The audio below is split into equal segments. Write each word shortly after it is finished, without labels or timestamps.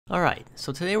Alright,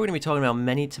 so today we're going to be talking about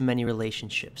many-to-many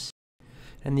relationships.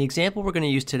 And the example we're going to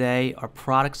use today are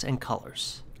products and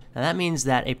colors. Now that means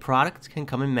that a product can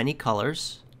come in many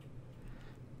colors,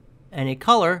 and a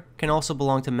color can also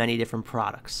belong to many different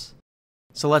products.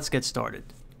 So let's get started.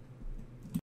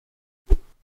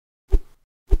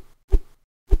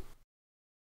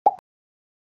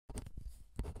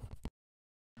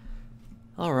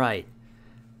 Alright,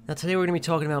 now today we're going to be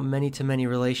talking about many-to-many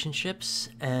relationships,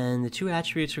 and the two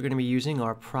attributes we're going to be using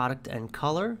are product and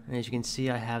color. And as you can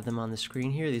see, I have them on the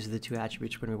screen here. These are the two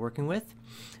attributes we're going to be working with.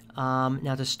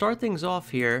 Now to start things off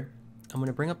here, I'm going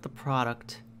to bring up the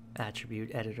product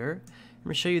attribute editor. I'm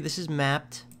going to show you this is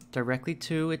mapped directly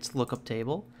to its lookup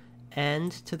table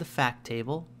and to the fact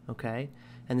table, okay?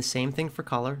 And the same thing for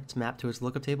color, it's mapped to its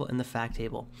lookup table and the fact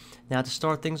table. Now to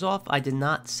start things off, I did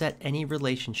not set any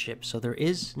relationship, so there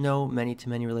is no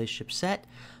many-to-many relationship set,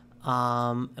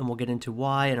 and we'll get into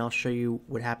why, and I'll show you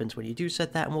what happens when you do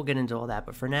set that, and we'll get into all that.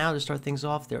 But for now, to start things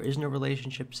off, there is no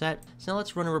relationship set. So now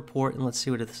let's run a report and let's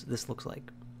see what this looks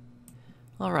like.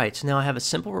 Alright, so now I have a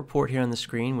simple report here on the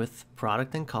screen with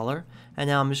product and color, and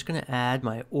now I'm just going to add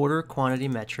my order quantity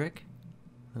metric,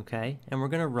 okay, and we're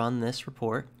going to run this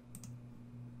report.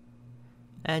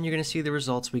 And you're going to see the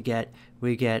results we get.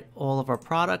 We get all of our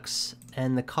products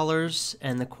and the colors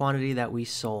and the quantity that we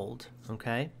sold,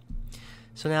 okay?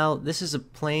 So now this is a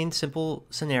plain simple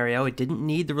scenario. It didn't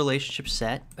need the relationship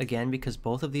set, again, because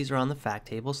both of these are on the fact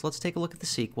table. So let's take a look at the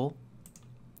SQL.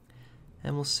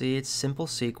 And we'll see it's simple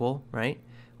SQL, right?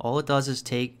 All it does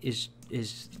is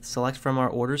select from our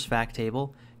orders fact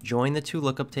table, join the two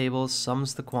lookup tables,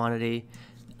 sums the quantity,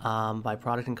 by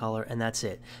product and color, and that's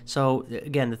it. So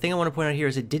again, the thing I want to point out here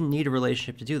is it didn't need a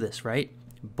relationship to do this, right?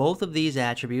 Both of these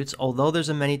attributes, although there's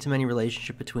a many-to-many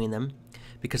relationship between them,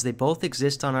 because they both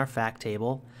exist on our fact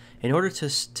table, in order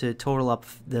to total up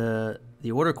the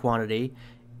order quantity,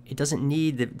 it doesn't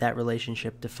need that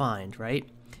relationship defined, right?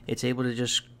 It's able to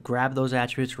just grab those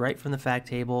attributes right from the fact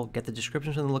table, get the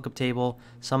descriptions from the lookup table,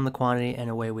 sum the quantity, and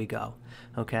away we go,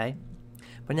 okay?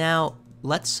 But now,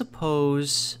 let's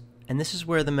suppose, and this is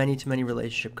where the many-to-many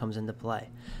relationship comes into play.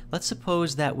 Let's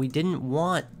suppose that we didn't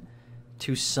want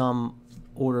to sum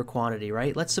order quantity,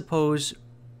 right? Let's suppose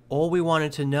all we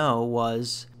wanted to know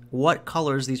was what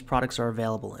colors these products are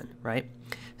available in, right?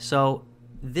 So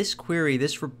this query,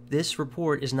 this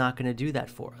report is not going to do that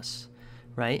for us,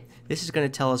 right? This is going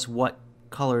to tell us what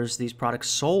colors these products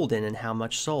sold in and how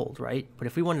much sold, right? But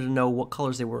if we wanted to know what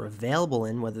colors they were available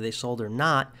in, whether they sold or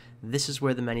not, this is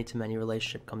where the many-to-many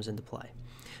relationship comes into play.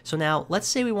 So now, let's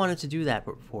say we wanted to do that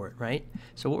report, right?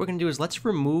 So what we're going to do is let's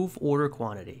remove order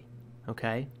quantity,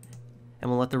 okay?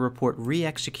 And we'll let the report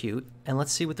re-execute, and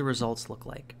let's see what the results look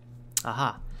like.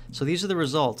 Aha. So these are the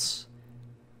results.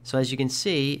 So as you can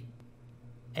see,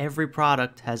 every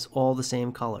product has all the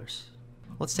same colors.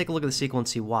 Let's take a look at the SQL and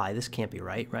see why. This can't be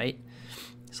right?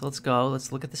 So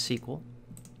let's look at the SQL.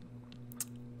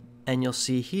 And you'll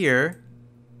see here,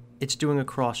 it's doing a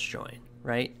cross-join,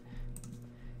 right?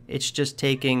 It's just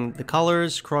taking the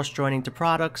colors, cross-joining to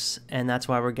products, and that's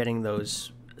why we're getting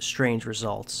those strange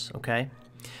results, okay?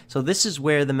 So this is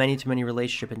where the many-to-many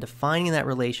relationship and defining that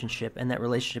relationship and that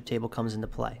relationship table comes into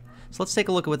play. So let's take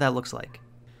a look at what that looks like.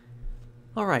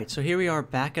 Alright, so here we are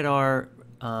back at our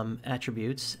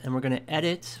attributes, and we're going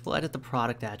to we'll edit the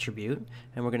product attribute,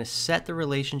 and we're going to set the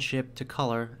relationship to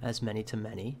color as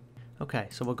many-to-many. Okay,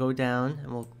 so we'll go down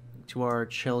and we'll to our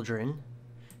children,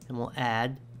 and we'll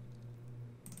add.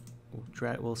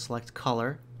 We'll select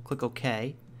color, click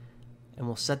OK, and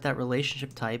we'll set that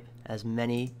relationship type as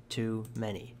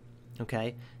many-to-many.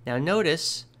 Okay. Now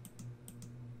notice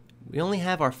we only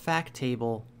have our fact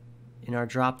table in our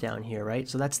drop down here, right?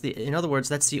 So in other words,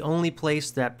 that's the only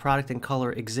place that product and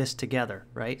color exist together,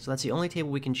 right? So that's the only table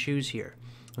we can choose here.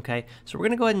 Okay. So we're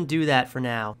going to go ahead and do that for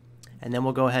now, and then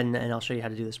we'll go ahead and I'll show you how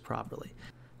to do this properly.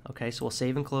 Okay. So we'll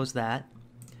save and close that.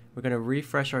 We're going to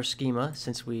refresh our schema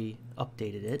since we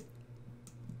updated it.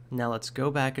 Now let's go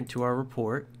back into our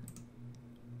report.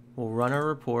 We'll run our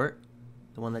report,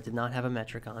 the one that did not have a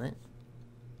metric on it.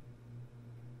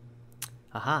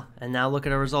 Aha, and now look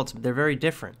at our results. They're very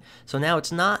different. So now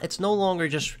it's no longer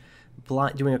just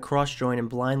doing a cross join and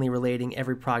blindly relating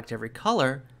every product to every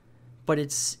color, but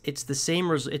it's the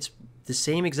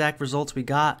same exact results we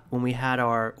got when we had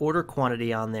our order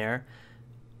quantity on there,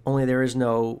 only there is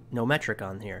no metric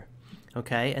on here.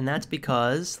 Okay, and that's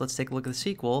because, let's take a look at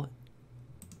the SQL.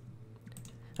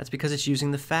 That's because it's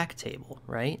using the fact table,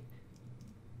 right?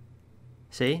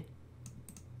 See?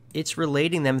 It's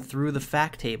relating them through the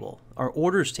fact table, our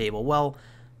orders table. Well,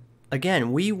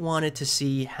 again, we wanted to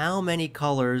see how many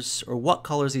colors or what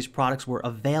colors these products were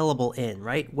available in,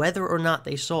 right? Whether or not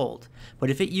they sold. But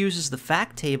if it uses the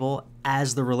fact table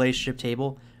as the relationship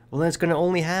table, well, then it's going to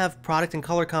only have product and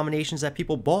color combinations that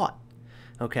people bought,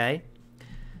 okay?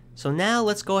 So now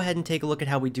let's go ahead and take a look at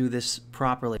how we do this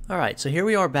properly. All right, so here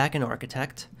we are back in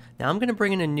Architect. Now I'm going to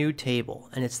bring in a new table,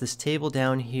 and it's this table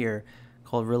down here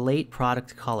called Relate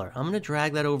Product Color. I'm going to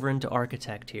drag that over into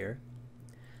Architect here.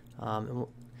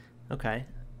 Okay,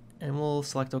 and we'll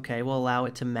select OK. We'll allow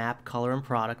it to map color and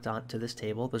product onto this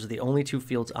table. Those are the only two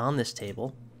fields on this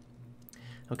table.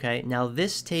 Okay, now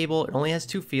this table, it only has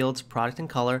two fields, product and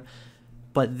color,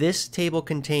 but this table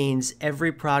contains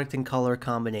every product and color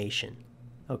combination.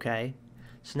 Okay,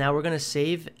 so now we're going to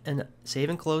save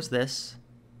and close this.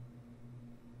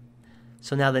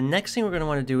 So now the next thing we're going to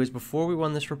want to do is, before we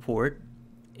run this report,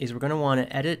 is we're going to want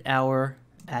to edit our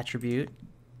attribute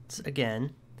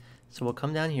again. So we'll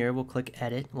come down here, we'll click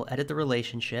edit, we'll edit the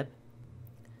relationship.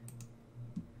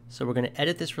 So we're going to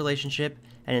edit this relationship,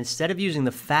 and instead of using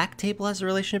the fact table as the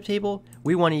relationship table,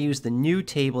 we want to use the new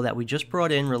table that we just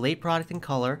brought in, relate product and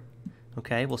color.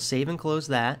 Okay, we'll save and close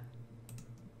that.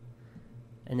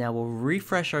 And now we'll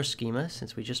refresh our schema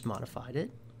since we just modified it.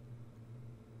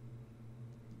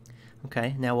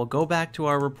 Okay, now we'll go back to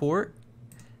our report,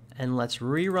 and let's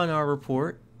rerun our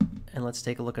report, and let's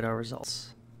take a look at our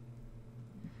results.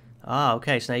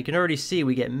 Okay, so now you can already see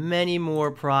we get many more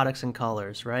products and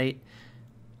colors, right?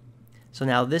 So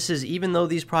now this is, even though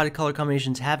these product color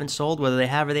combinations haven't sold, whether they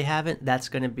have or they haven't, that's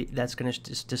going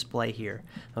to display here.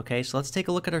 Okay, so let's take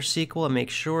a look at our SQL and make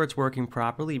sure it's working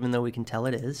properly, even though we can tell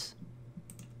it is.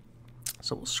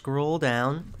 So we'll scroll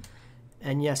down,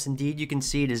 and yes, indeed, you can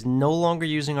see it is no longer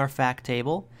using our fact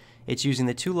table. It's using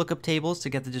the two lookup tables to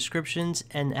get the descriptions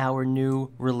and our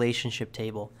new relationship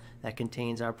table that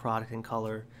contains our product and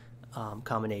color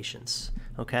combinations.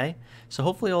 Okay, so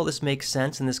hopefully all this makes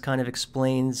sense, and this kind of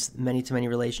explains many-to-many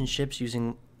relationships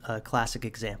using a classic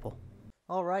example.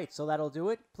 All right, so that'll do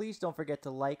it. Please don't forget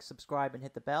to like, subscribe, and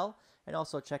hit the bell, and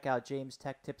also check out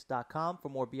jamestechtips.com for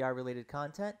more BI related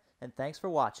content, and thanks for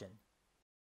watching.